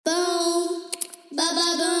Ba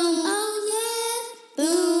ba boom, oh yeah,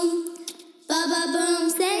 boom. Ba ba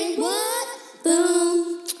boom, say what?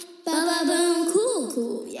 Boom. Ba ba boom,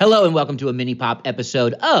 cool. Yeah. Hello and welcome to a mini pop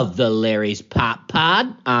episode of the Larry's Pop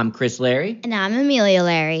Pod. I'm Chris Larry. And I'm Amelia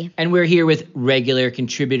Larry. And we're here with regular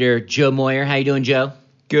contributor Joe Moyer. How you doing, Joe?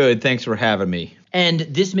 Good, thanks for having me. And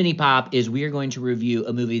this mini pop is we are going to review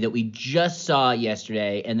a movie that we just saw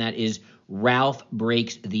yesterday, and that is Ralph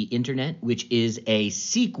Breaks the Internet, which is a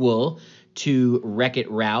sequel to Wreck-It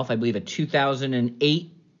Ralph, I believe a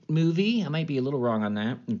 2008 movie. I might be a little wrong on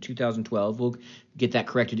that, in 2012. We'll get that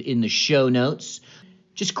corrected in the show notes.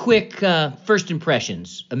 Just quick first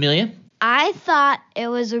impressions. Amelia? I thought it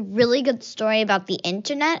was a really good story about the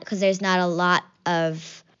internet because there's not a lot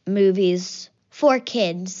of movies for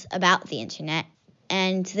kids about the internet.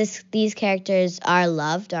 And these characters are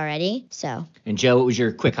loved already, so. And Joe, what was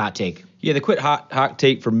your quick hot take? Yeah, the quick hot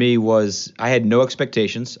take for me was I had no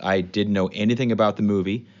expectations. I didn't know anything about the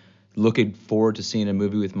movie. Looking forward to seeing a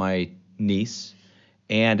movie with my niece,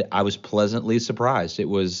 and I was pleasantly surprised. It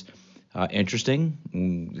was interesting.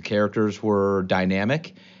 The characters were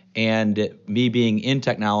dynamic, and me being in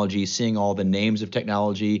technology, seeing all the names of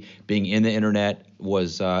technology, being in the internet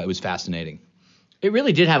was it was fascinating. It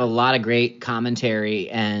really did have a lot of great commentary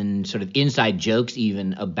and sort of inside jokes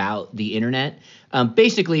even about the internet.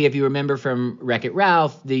 Basically, if you remember from Wreck-It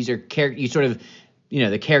Ralph, these are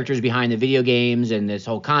the characters behind the video games and this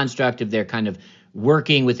whole construct of their kind of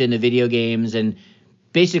working within the video games. And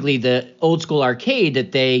basically the old school arcade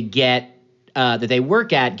that they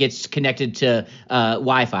work at gets connected to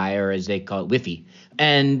Wi-Fi, or as they call it, Wi-Fi.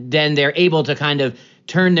 And then they're able to kind of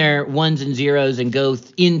turn their ones and zeros and go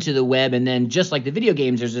into the web. And then just like the video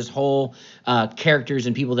games, there's this whole characters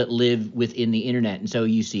and people that live within the internet. And so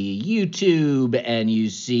you see YouTube and you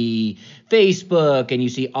see Facebook and you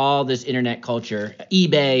see all this internet culture,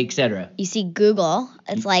 eBay, etc. You see Google.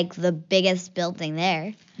 It's like the biggest building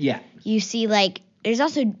there. Yeah. You see there's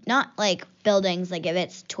also not like buildings. Like if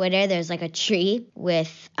it's Twitter, there's like a tree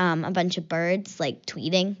with a bunch of birds like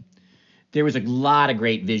tweeting. There was a lot of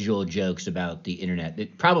great visual jokes about the internet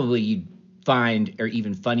that probably you'd find or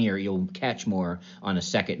even funnier, you'll catch more on a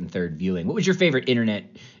second and third viewing. What was your favorite internet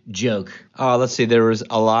joke? Let's see. There was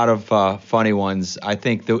a lot of funny ones. I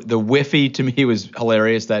think the Wi-Fi to me was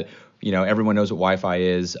hilarious that, everyone knows what Wi-Fi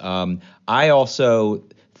is. I also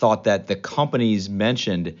thought that the companies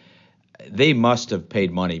mentioned, they must have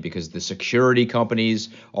paid money because the security companies,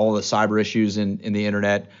 all the cyber issues in the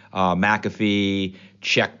internet, McAfee,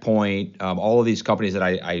 Checkpoint, all of these companies that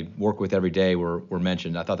I work with every day were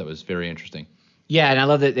mentioned. I thought that was very interesting. Yeah, and I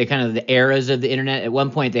love that they kind of the eras of the internet. At one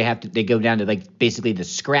point, they go down to like basically the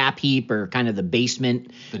scrap heap or kind of the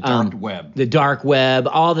basement, the dark web. The dark web.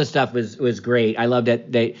 All this stuff was great. I loved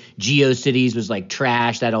that GeoCities was like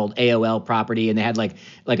trash, that old AOL property, and they had like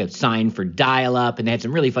a sign for dial-up, and they had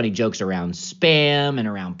some really funny jokes around spam and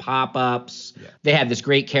around pop-ups. Yeah. They had this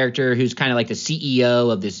great character who's kind of like the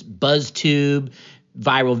CEO of this BuzzTube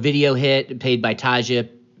viral video hit, paid by Taja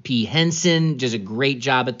P. Henson, does a great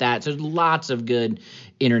job at that. So there's lots of good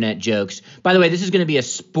internet jokes. By the way, this is going to be a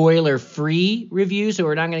spoiler-free review, so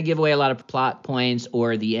we're not going to give away a lot of plot points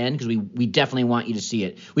or the end because we definitely want you to see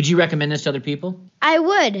it. Would you recommend this to other people? I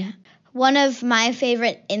would. One of my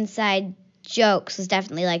favorite inside jokes was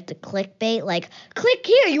definitely like the clickbait. Like, click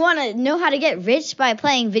here. You want to know how to get rich by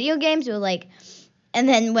playing video games? Or like, and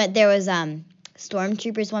then there was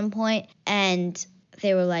stormtroopers one point, and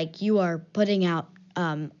they were like, you are putting out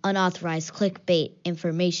unauthorized clickbait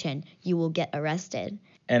information, you will get arrested.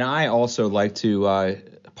 And I also like to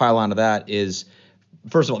pile onto that is,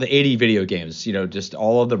 first of all, the 80 video games, just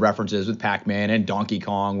all of the references with Pac-Man and Donkey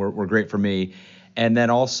Kong were great for me. And then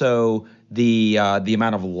also the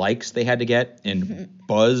amount of likes they had to get in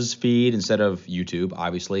BuzzFeed instead of YouTube,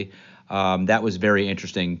 obviously. That was very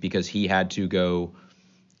interesting because he had to go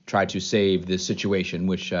try to save this situation,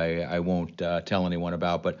 which I won't tell anyone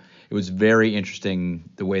about, but it was very interesting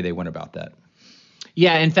the way they went about that.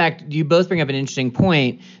 Yeah, in fact, you both bring up an interesting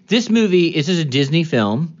point. This is a Disney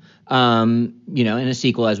film, and a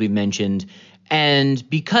sequel, as we've mentioned. And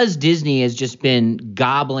because Disney has just been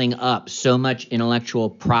gobbling up so much intellectual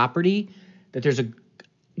property, that there's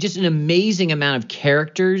just an amazing amount of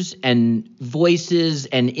characters and voices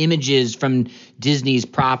and images from Disney's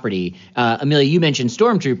property. Amelia, you mentioned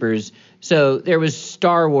Stormtroopers. So there was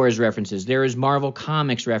Star Wars references. There was Marvel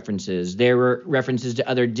Comics references. There were references to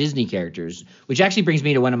other Disney characters, which actually brings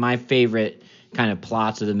me to one of my favorite kind of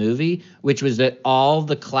plots of the movie, which was that all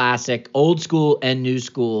the classic old school and new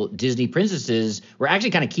school Disney princesses were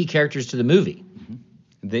actually kind of key characters to the movie.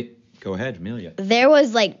 Mm-hmm. Go ahead, Amelia. There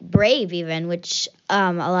was like Brave even, which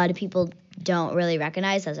a lot of people don't really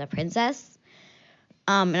recognize as a princess.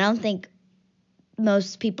 And I don't think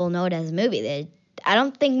most people know it as a movie. I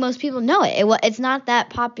don't think most people know it. It's not that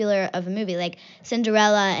popular of a movie. Like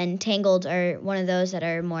Cinderella and Tangled are one of those that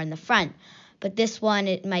are more in the front. But this one,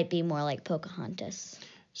 it might be more like Pocahontas.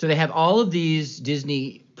 So they have all of these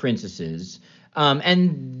Disney princesses,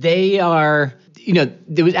 and they are,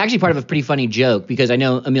 it was actually part of a pretty funny joke because I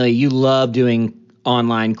know, Amelia, you love doing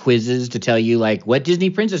online quizzes to tell you like what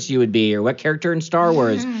Disney princess you would be or what character in Star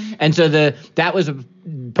Wars. And so that was a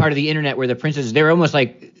part of the internet where the princesses, they were almost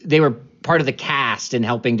like they were part of the cast in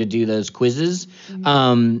helping to do those quizzes.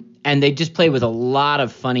 And they just play with a lot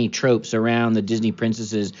of funny tropes around the Disney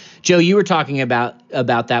princesses. Joe, you were talking about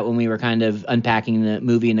that when we were kind of unpacking the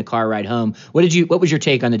movie in the car ride home. What was your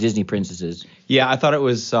take on the Disney princesses? Yeah, I thought it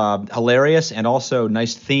was hilarious and also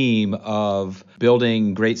nice theme of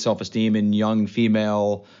building great self-esteem in young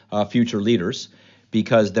female future leaders,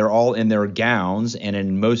 because they're all in their gowns, and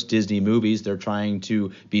in most Disney movies, they're trying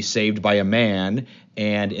to be saved by a man.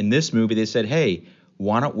 And in this movie, they said, hey,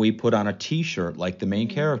 why don't we put on a T-shirt like the main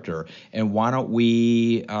character? And why don't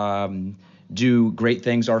we do great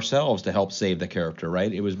things ourselves to help save the character,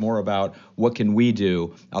 right? It was more about what can we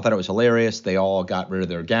do? I thought it was hilarious. They all got rid of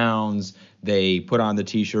their gowns. They put on the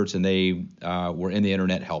T-shirts, and they were in the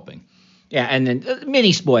internet helping. Yeah, and then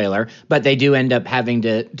mini spoiler, but they do end up having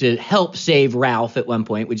to help save Ralph at one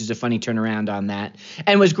point, which is a funny turnaround on that.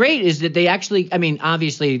 And what's great is that they actually,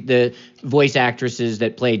 obviously the voice actresses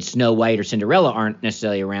that played Snow White or Cinderella aren't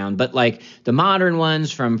necessarily around, but like the modern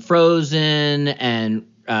ones from Frozen and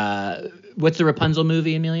what's the Rapunzel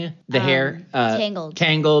movie, Amelia? The hair?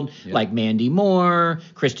 Tangled. Yeah. Like Mandy Moore,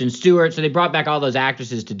 Kristen Stewart. So they brought back all those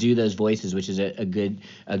actresses to do those voices, which is a good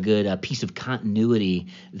piece of continuity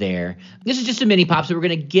there. This is just a mini pop, so we're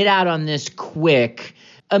going to get out on this quick.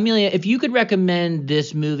 Amelia, if you could recommend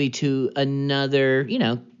this movie to another,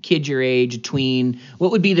 kid your age, tween,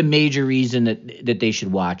 what would be the major reason that they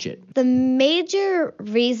should watch it? The major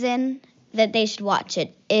reason that they should watch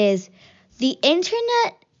it is the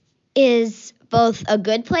internet is both a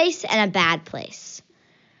good place and a bad place.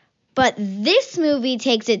 But this movie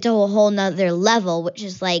takes it to a whole nother level, which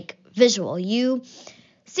is like visual. You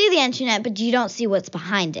see the internet, but you don't see what's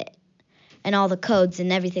behind it and all the codes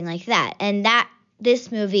and everything like that. And this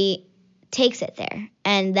movie takes it there.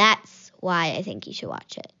 And that's why I think you should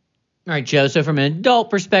watch it. All right, Joe. So from an adult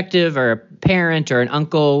perspective or a parent or an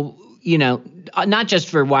uncle, not just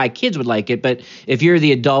for why kids would like it, but if you're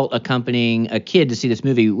the adult accompanying a kid to see this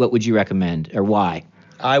movie, what would you recommend or why?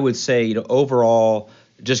 I would say, overall,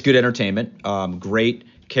 just good entertainment, great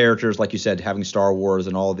characters, like you said, having Star Wars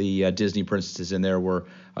and all the Disney princesses in there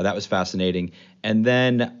that was fascinating. And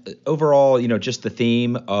then overall, just the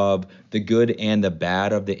theme of the good and the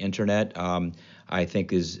bad of the internet, I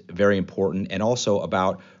think is very important, and also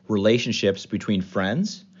about relationships between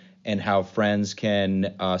friends and how friends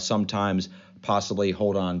can sometimes possibly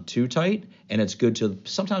hold on too tight. And it's good to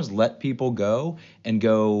sometimes let people go and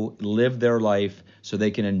go live their life so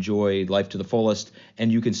they can enjoy life to the fullest,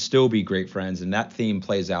 and you can still be great friends. And that theme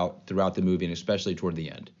plays out throughout the movie, and especially toward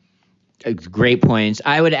the end. Great points.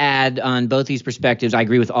 I would add on both these perspectives, I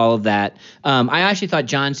agree with all of that. I actually thought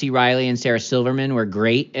John C. Reilly and Sarah Silverman were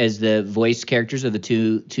great as the voice characters of the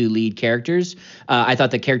two lead characters. I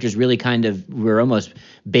thought the characters really kind of were almost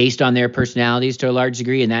based on their personalities to a large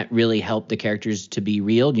degree, and that really helped the characters to be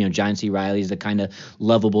real. John C. Reilly's the kind of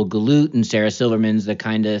lovable galoot, and Sarah Silverman's the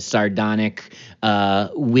kind of sardonic,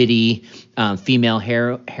 witty female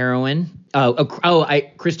heroine.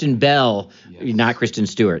 Kristen Bell, yes. Not Kristen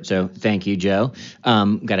Stewart. So thank you, Joe.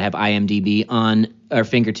 Got to have IMDb on our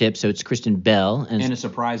fingertips, so it's Kristen Bell. And a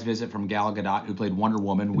surprise visit from Gal Gadot, who played Wonder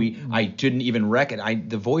Woman. I didn't even recognize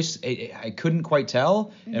the voice. I couldn't quite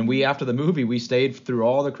tell. And after the movie, we stayed through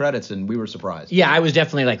all the credits, and we were surprised. Yeah, I was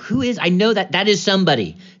definitely like, who is? I know that is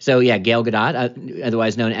somebody. So yeah, Gal Gadot,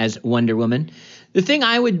 otherwise known as Wonder Woman. The thing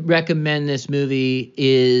I would recommend this movie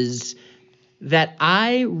is that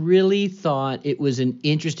I really thought it was an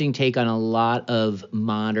interesting take on a lot of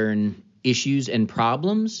modern issues and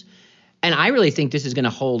problems. And I really think this is going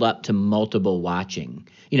to hold up to multiple watching.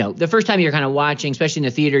 The first time you're kind of watching, especially in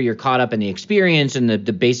the theater, you're caught up in the experience and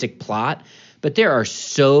the basic plot. But there are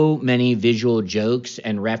so many visual jokes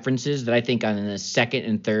and references that I think on the second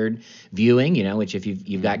and third viewing, which if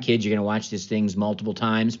you've got kids, you're going to watch these things multiple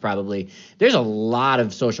times probably. There's a lot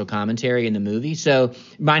of social commentary in the movie. So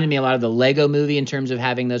reminded me a lot of the Lego movie in terms of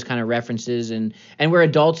having those kind of references and where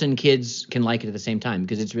adults and kids can like it at the same time,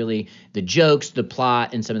 because it's really the jokes, the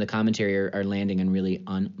plot, and some of the commentary are landing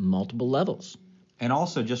on multiple levels. And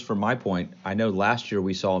also, just from my point, I know last year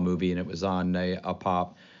we saw a movie and it was on a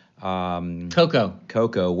pop.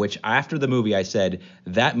 Coco. which after the movie I said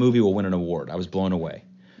that movie will win an award. I was blown away.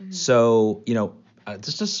 So,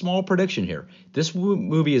 just a small prediction here. This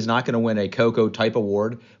movie is not going to win a Coco type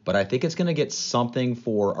award, but I think it's going to get something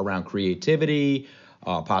for around creativity,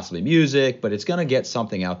 possibly music, but it's going to get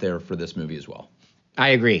something out there for this movie as well. I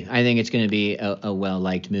agree. I think it's going to be a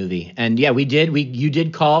well-liked movie. And yeah, you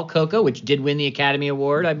did call Coco, which did win the Academy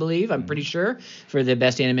Award, I believe, I'm pretty sure, for the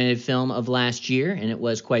best animated film of last year, and it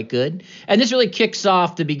was quite good. And this really kicks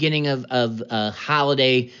off the beginning of a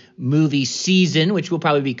holiday movie season, which we'll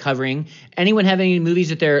probably be covering. Anyone have any movies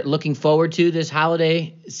that they're looking forward to this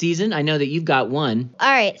holiday season? I know that you've got one. All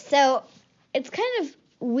right, so it's kind of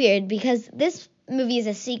weird because this movie is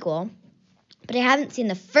a sequel, but I haven't seen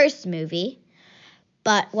the first movie.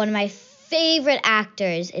 But one of my favorite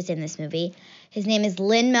actors is in this movie. His name is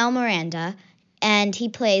Lin-Manuel Miranda, and he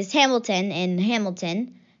plays Hamilton in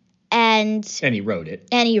Hamilton. And he wrote it.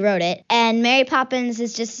 And Mary Poppins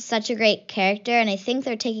is just such a great character, and I think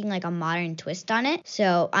they're taking like a modern twist on it.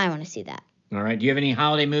 So I want to see that. All right. Do you have any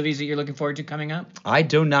holiday movies that you're looking forward to coming up? I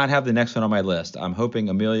do not have the next one on my list. I'm hoping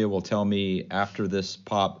Amelia will tell me after this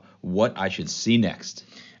pop what I should see next.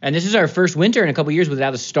 And this is our first winter in a couple years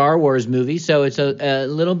without a Star Wars movie, so it's a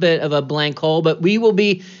little bit of a blank hole. But we will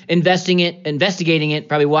be investigating it,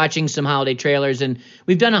 probably watching some holiday trailers. And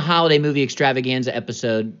we've done a holiday movie extravaganza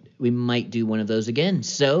episode. We might do one of those again.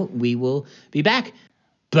 So we will be back.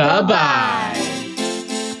 Bye-bye.